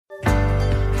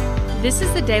This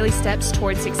is the Daily Steps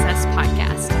Toward Success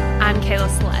podcast. I'm Kayla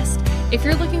Celeste. If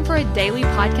you're looking for a daily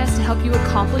podcast to help you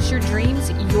accomplish your dreams,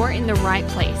 you're in the right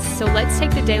place. So let's take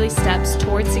the daily steps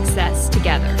toward success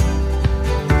together.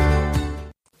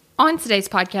 On today's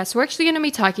podcast, we're actually going to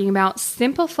be talking about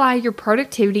simplify your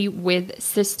productivity with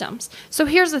systems. So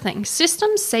here's the thing,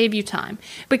 systems save you time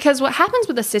because what happens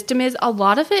with a system is a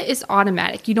lot of it is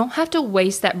automatic. You don't have to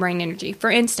waste that brain energy. For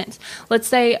instance, let's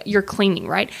say you're cleaning,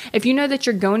 right? If you know that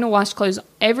you're going to wash clothes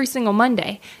every single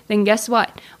Monday, then guess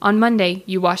what? On Monday,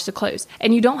 you wash the clothes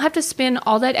and you don't have to spend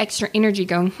all that extra energy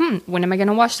going, when am I going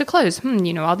to wash the clothes?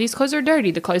 All these clothes are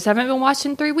dirty. The clothes haven't been washed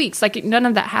in 3 weeks. Like none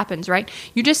of that happens, right?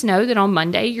 You just know that on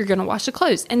Monday, you're going to wash the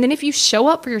clothes. And then if you show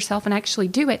up for yourself and actually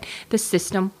do it, the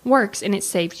system works and it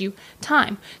saves you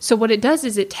time. So what it does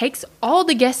is it takes all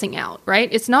the guessing out, right?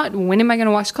 It's not when am I going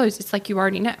to wash clothes? It's like you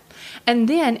already know. And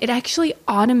then it actually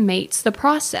automates the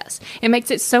process. It makes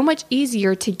it so much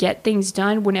easier to get things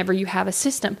done whenever you have a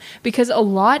system because a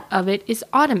lot of it is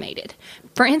automated.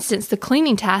 For instance, the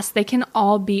cleaning tasks, they can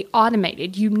all be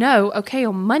automated. You know, okay,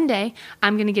 on Monday,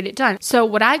 I'm going to get it done. So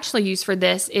what I actually use for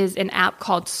this is an app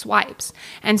called Swipes.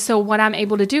 And so what I'm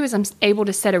able to do is I'm able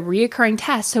to set a reoccurring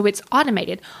task so it's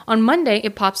automated. On Monday,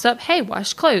 it pops up, hey,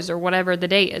 wash clothes or whatever the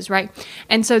day is, right?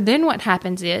 And so then what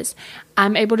happens is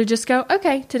I'm able to just go,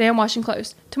 okay, today I'm washing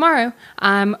clothes. Tomorrow,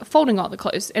 I'm folding all the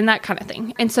clothes and that kind of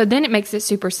thing. And so then it makes it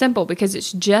super simple because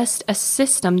it's just a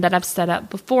system that I've set up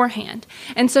beforehand.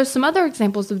 And so some other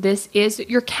examples of this is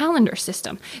your calendar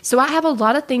system. So I have a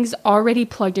lot of things already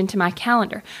plugged into my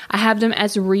calendar. I have them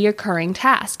as reoccurring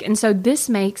tasks. And so this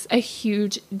makes a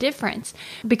huge difference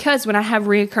because when I have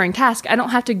reoccurring tasks, I don't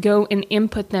have to go and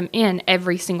input them in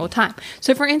every single time.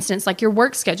 So for instance, like your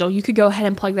work schedule, you could go ahead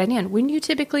and plug that in. When do you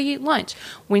typically eat lunch?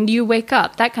 When do you wake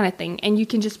up? That kind of thing. And you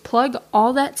can just plug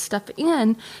all that stuff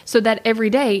in so that every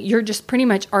day you're just pretty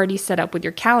much already set up with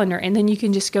your calendar and then you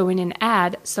can just go in and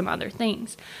add some other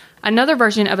things. Another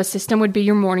version of a system would be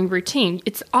your morning routine.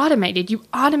 It's automated. You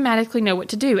automatically know what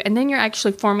to do. And then you're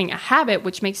actually forming a habit,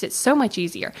 which makes it so much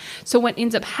easier. So what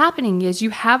ends up happening is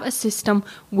you have a system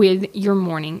with your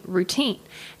morning routine.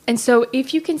 And so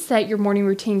if you can set your morning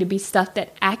routine to be stuff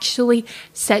that actually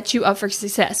sets you up for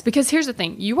success, because here's the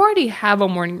thing, you already have a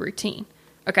morning routine.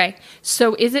 Okay,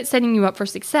 so is it setting you up for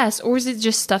success or is it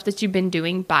just stuff that you've been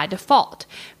doing by default?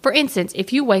 For instance,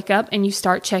 if you wake up and you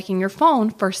start checking your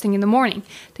phone first thing in the morning,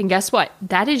 then guess what?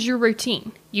 That is your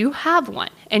routine. You have one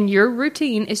and your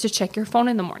routine is to check your phone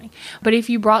in the morning. But if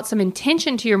you brought some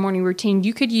intention to your morning routine,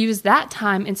 you could use that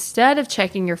time instead of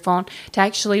checking your phone to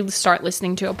actually start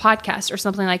listening to a podcast or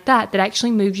something like that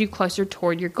actually moves you closer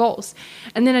toward your goals.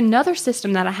 And then another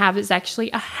system that I have is actually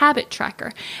a habit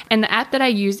tracker. And the app that I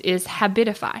use is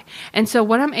Habitify. And so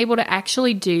what I'm able to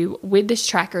actually do with this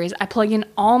tracker is I plug in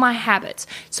all my habits.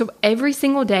 So every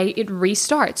single day it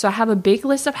restarts. So I have a big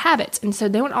list of habits. And so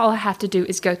then all I have to do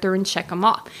is go through and check them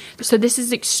off. So this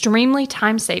is extremely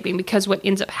time saving because what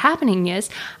ends up happening is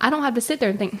I don't have to sit there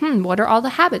and think, what are all the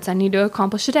habits I need to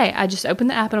accomplish today? I just open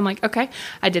the app and I'm like, okay,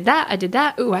 I did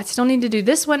that. Ooh, I still need to do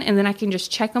this one. And then I can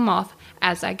just check them off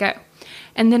as I go.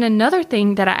 And then another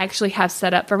thing that I actually have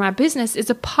set up for my business is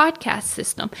a podcast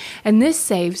system. And this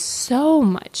saves so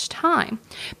much time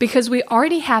because we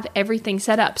already have everything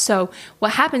set up. So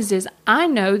what happens is I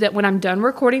know that when I'm done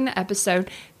recording the episode,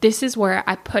 this is where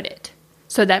I put it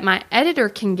so that my editor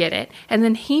can get it. And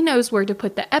then he knows where to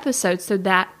put the episode so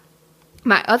that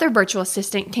my other virtual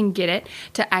assistant can get it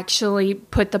to actually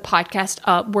put the podcast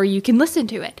up where you can listen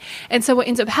to it. And so what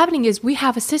ends up happening is we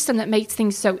have a system that makes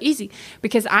things so easy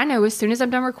because I know as soon as I'm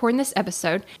done recording this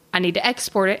episode, I need to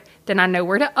export it, then I know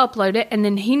where to upload it, and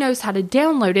then he knows how to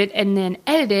download it and then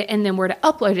edit it and then where to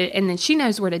upload it, and then she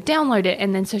knows where to download it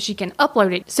and then so she can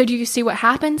upload it. So do you see what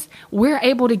happens? We're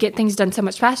able to get things done so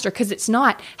much faster because it's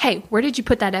not, hey, where did you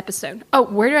put that episode? Oh,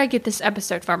 where did I get this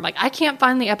episode from? Like, I can't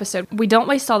find the episode. We don't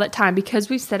waste all that time because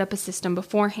we've set up a system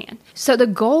beforehand. So the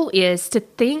goal is to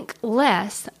think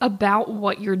less about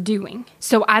what you're doing.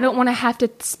 So I don't want to have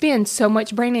to spend so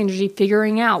much brain energy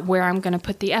figuring out where I'm going to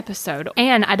put the episode.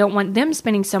 And I don't want them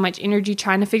spending so much energy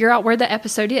trying to figure out where the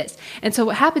episode is. And so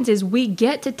what happens is we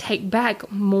get to take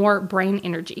back more brain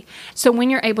energy. So when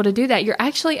you're able to do that, you're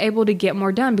actually able to get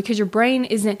more done because your brain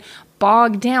isn't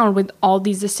bogged down with all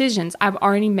these decisions. I've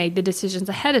already made the decisions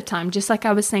ahead of time, just like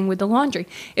I was saying with the laundry.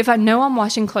 If I know I'm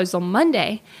washing clothes on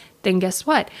Monday, then guess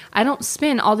what? I don't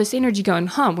spend all this energy going,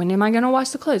 when am I going to wash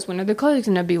the clothes? When are the clothes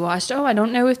going to be washed? Oh, I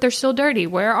don't know if they're still dirty.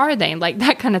 Where are they? Like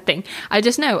that kind of thing. I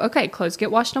just know, okay, clothes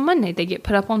get washed on Monday. They get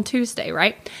put up on Tuesday,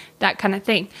 right? That kind of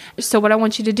thing. So what I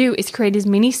want you to do is create as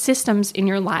many systems in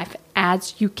your life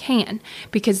as you can,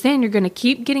 because then you're going to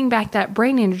keep getting back that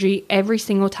brain energy every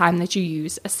single time that you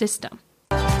use a system.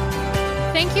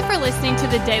 Thank you for listening to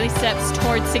the Daily Steps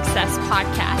Towards Success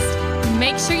podcast.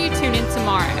 Make sure you tune in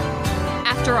tomorrow.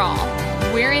 After all,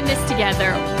 we're in this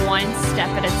together, one step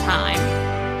at a time.